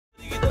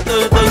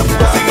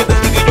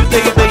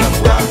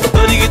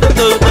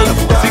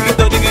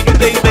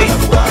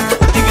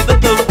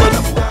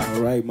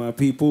my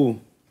people.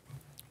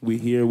 We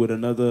here with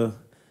another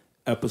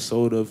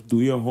episode of Do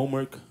Your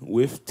Homework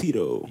with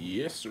Tito.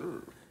 Yes,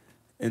 sir.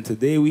 And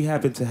today we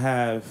happen to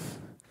have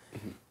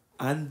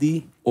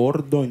Andy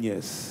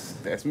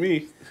Ordoñez. That's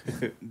me.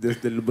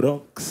 Desde el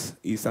Bronx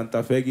y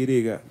Santa Fe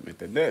Guiriga. ¿Me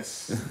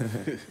entendés?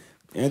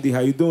 Andy, how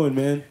you doing,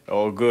 man?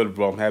 All good,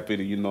 bro. I'm happy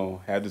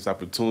to, have this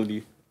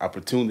opportunity,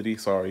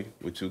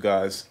 with you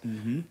guys.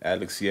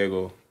 Alex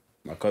Diego,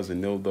 my cousin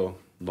Nildo,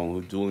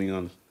 Don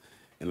Julian,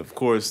 and of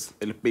course,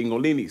 El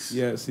Pingolinis.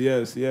 Yes.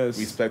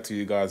 Respect to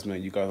you guys,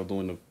 man. You guys are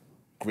doing a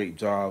great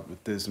job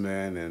with this,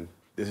 man, and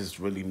this is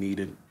really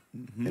needed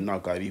in our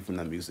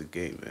Garifuna music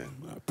game, man.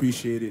 I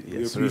appreciate it.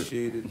 Yes, we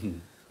appreciate it.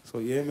 So,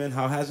 yeah, man,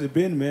 how has it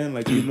been, man?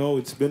 Like,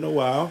 it's been a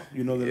while.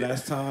 The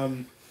last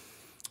time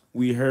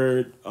we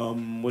heard,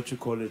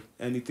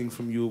 anything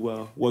from you,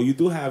 well, you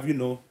do have,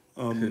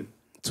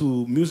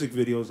 2 music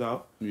videos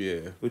out. Yeah.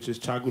 Which is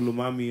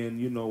Chagulumami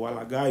and,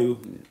 Walagayu.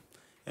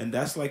 And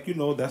that's like,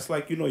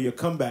 your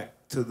comeback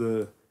to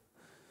the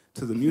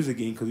music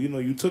game. Because,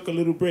 you took a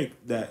little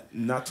break that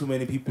not too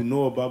many people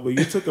know about, but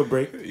you took a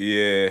break.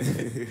 Yeah.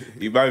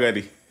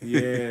 Ibagari.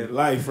 Yeah,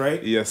 life,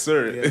 right? Yes,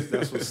 sir. Yes,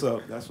 that's what's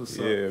up.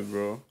 Yeah,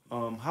 bro.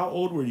 How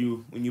old were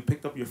you when you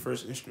picked up your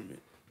first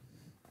instrument?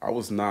 I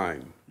was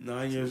 9.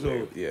 9 years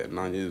old? Yeah,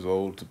 9 years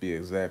old to be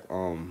exact.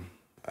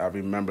 I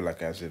remember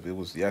like as if it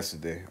was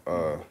yesterday.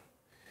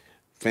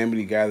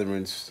 Family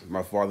gatherings,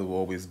 my father would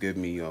always give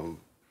me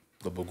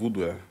the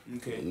bagudua.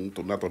 Okay.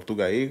 Una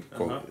tortuga ahí,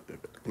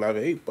 clave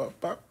ahí,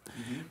 pop,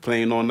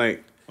 playing all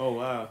night. Oh,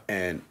 wow.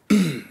 And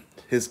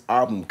his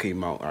album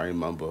came out, I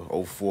remember,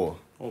 04.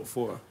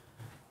 04.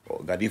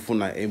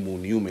 Garifuna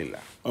Emuniumela.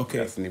 Okay.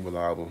 That's the name of the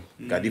album.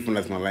 Garifuna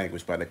is my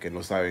language, para que no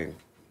saben,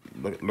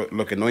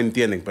 lo que no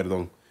entienden,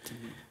 perdón.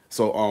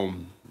 So,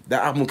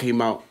 that album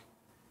came out,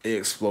 it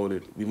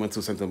exploded. We went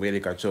to Santa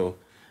America show.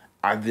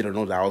 I didn't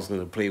know that I was going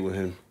to play with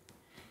him.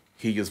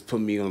 He just put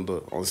me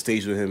on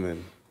stage with him,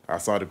 and I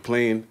started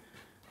playing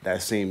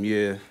that same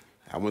year.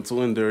 I went to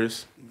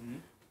Honduras,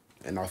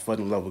 and I fell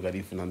in love with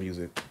Garifuna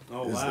music.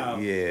 Oh,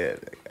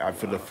 wow.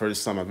 For the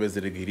first time I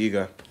visited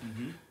Guiriga,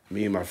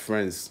 me and my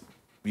friends,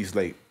 we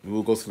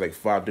would go to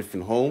 5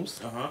 different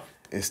homes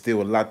and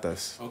steal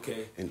latas.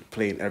 Okay. And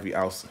play in every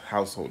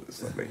household and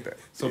stuff like that.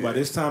 So by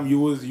this time you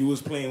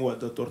was playing what,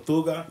 the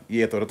Tortuga?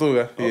 Yeah,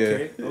 Tortuga.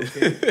 Okay.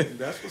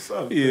 That's what's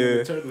up.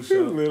 Yeah. Turtle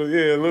shell.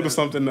 A little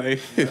something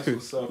nice. That's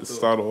what's up.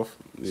 Start off.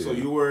 Yeah. So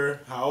you were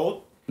how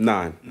old?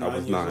 9. 9 I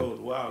was years 9. old.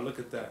 Wow, look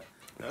at that.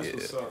 That's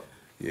what's up.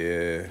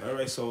 Yeah. All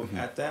right, so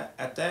at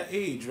that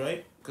age,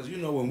 right? Because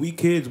when we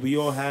kids, we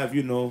all have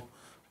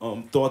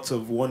thoughts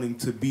of wanting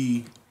to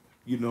be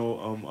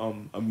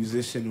a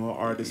musician or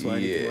artist or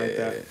anything like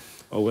that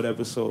or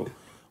whatever. So,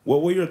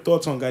 what were your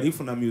thoughts on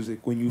Garifuna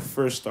music when you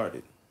first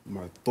started?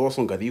 My thoughts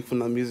on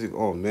Garifuna music?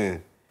 Oh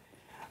man,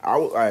 I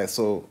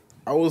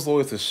was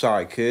always a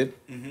shy kid.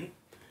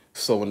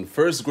 So in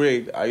 1st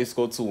grade, I used to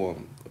go to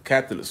a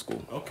Catholic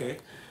school. Okay.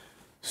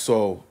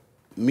 So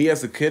me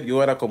as a kid, yo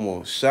era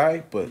como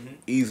shy, but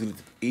easily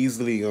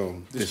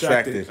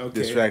distracted. Okay.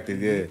 Distracted,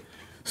 yeah.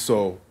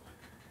 So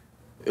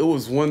it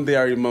was one day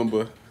I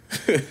remember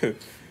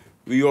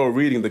we all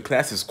reading, the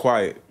class is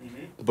quiet.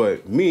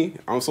 But me,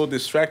 I'm so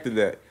distracted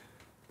that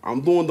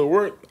I'm doing the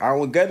work, I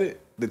don't get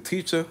it. The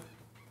teacher,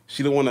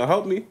 she didn't want to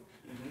help me.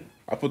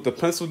 I put the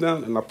pencil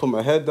down and I put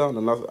my head down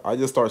and I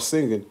just start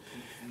singing.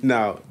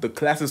 Now, the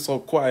class is so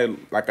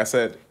quiet, like I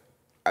said,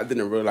 I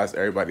didn't realize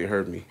everybody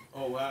heard me.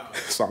 Oh, wow.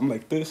 So I'm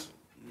like this,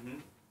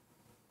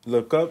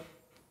 look up,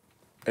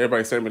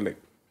 everybody staring at me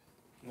like,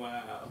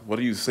 wow. What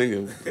are you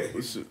singing? It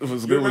was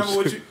do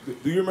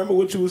you remember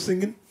what you were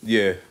singing?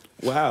 Yeah.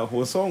 Wow,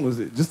 what song was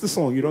it? Just the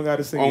song. You don't got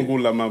to sing it.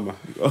 Ongu la mama.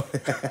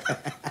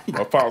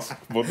 My pops,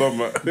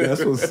 Bodoma.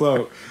 That's what's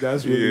up.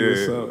 That's really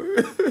what's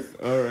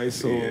up. All right,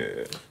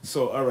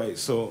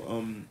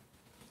 so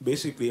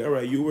basically, all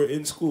right, you were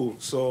in school.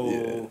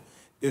 So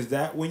is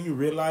that when you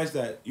realized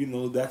that,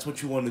 that's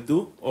what you want to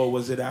do, or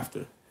was it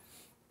after?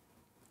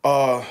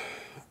 I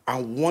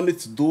wanted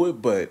to do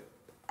it, but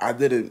I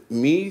didn't.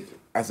 Me,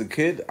 as a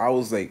kid, I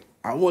was like,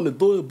 I want to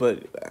do it,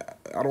 but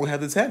I don't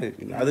have the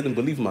talent. I didn't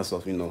believe in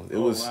myself. It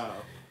was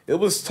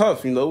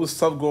tough. It was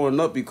tough growing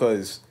up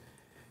because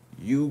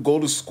you go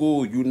to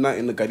school, you're not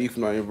in the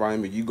Garifuna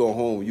environment. You go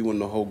home, you in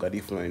the whole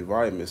Garifuna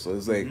environment. So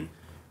it's like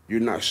you're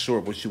not sure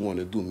what you want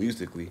to do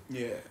musically.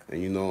 Yeah.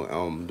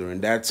 And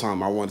during that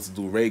time, I wanted to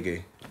do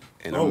reggae,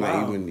 and I'm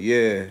not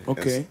even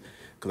Okay.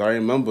 Because I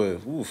remember,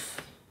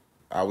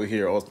 I would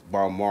hear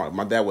about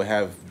my dad would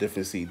have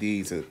different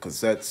CDs and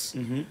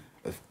cassettes.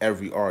 Of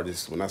every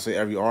artist. When I say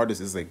every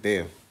artist, it's like,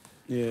 damn.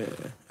 Yeah,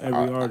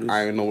 every artist.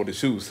 I didn't know what to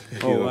choose.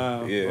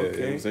 Wow. Yeah,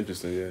 okay. It was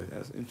interesting, yeah.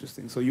 That's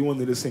interesting. So you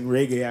wanted to sing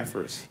reggae at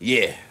first?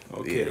 Yeah.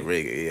 Okay. Yeah,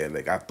 reggae, yeah.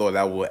 Like, I thought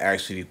that would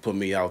actually put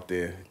me out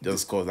there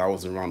just because I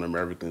was around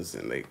Americans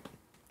and,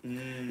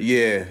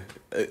 yeah.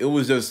 It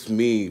was just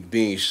me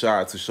being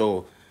shy to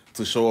show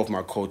off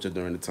my culture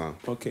during the time.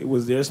 Okay.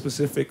 Was there a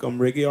specific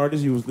reggae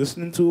artist you was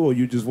listening to, or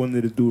you just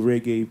wanted to do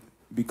reggae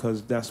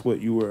because that's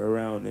what you were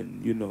around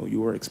and, you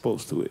were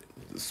exposed to it?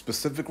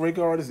 specific reggae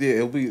artist, yeah,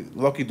 it'll be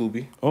Lucky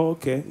Doobie. Oh,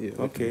 okay. Yeah,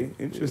 Okay.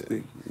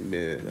 Interesting.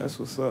 Yeah. That's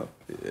what's up.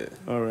 Yeah.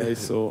 All right.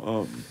 So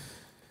all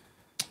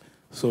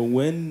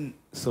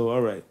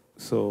right.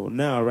 So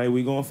now, right,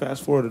 we're gonna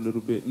fast forward a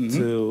little bit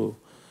till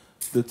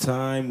the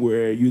time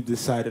where you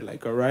decided,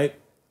 like, all right,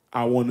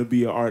 I want to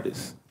be an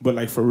artist, but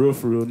like for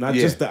real, not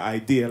just the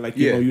idea. Like,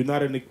 you know, you're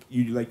not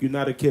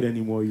a kid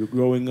anymore. You're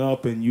growing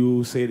up, and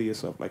you say to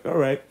yourself, like, all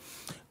right,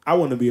 I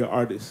want to be an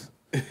artist.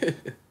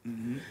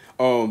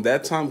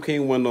 That time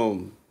came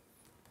when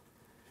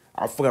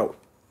I forgot,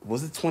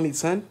 was it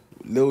 2010?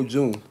 Lil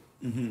June.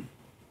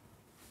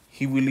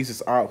 He released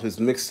his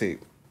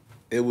mixtape.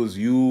 It was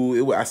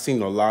I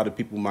seen a lot of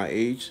people my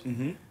age.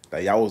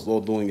 Like, y'all was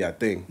all doing your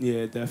thing.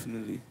 Yeah,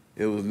 definitely.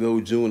 It was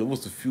Lil June. It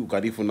was the few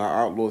Garifuna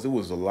Outlaws. It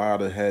was a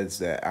lot of heads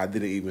that I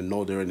didn't even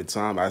know during the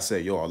time. I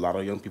said, yo, a lot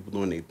of young people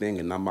doing their thing,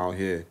 and I'm out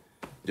here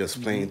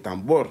just playing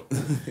tambor.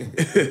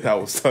 I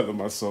was telling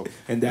myself.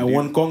 And that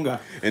one conga.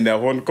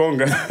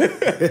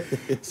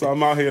 So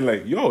I'm out here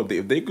like, yo,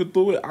 if they could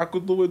do it, I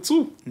could do it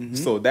too.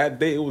 So that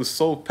day, it was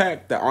so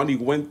packed that I only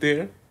went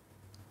there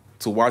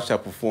to watch her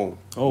perform.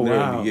 Oh,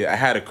 wow. Yeah, I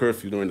had a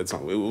curfew during the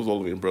time. It was all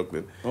the way in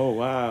Brooklyn. Oh,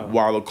 wow.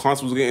 While the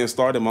concert was getting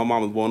started, my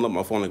mom was blowing up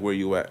my phone like, where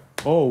you at?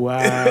 Oh,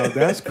 wow.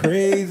 That's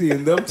crazy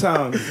in them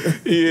times.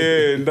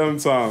 Yeah, in them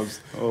times.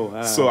 Oh,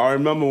 wow. So I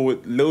remember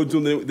with Lil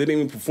June, they didn't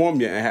even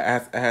perform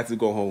yet. I had to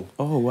go home.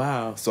 Oh,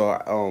 wow. So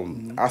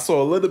I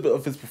saw a little bit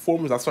of his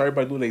performance. I saw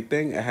everybody doing their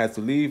thing. I had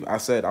to leave. I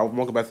said, I was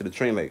walking back to the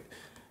train like,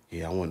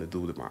 yeah, I want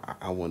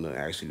to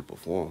actually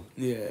perform.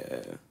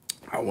 Yeah.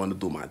 I want to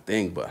do my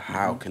thing, but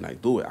how can I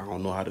do it? I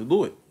don't know how to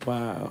do it.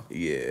 Wow.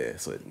 Yeah,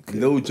 so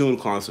Lil June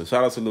concert.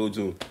 Shout out to Lil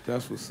June.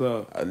 That's what's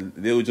up.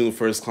 Lil June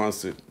first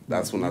concert.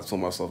 That's when I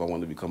told myself I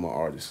wanted to become an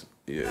artist.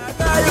 Yeah.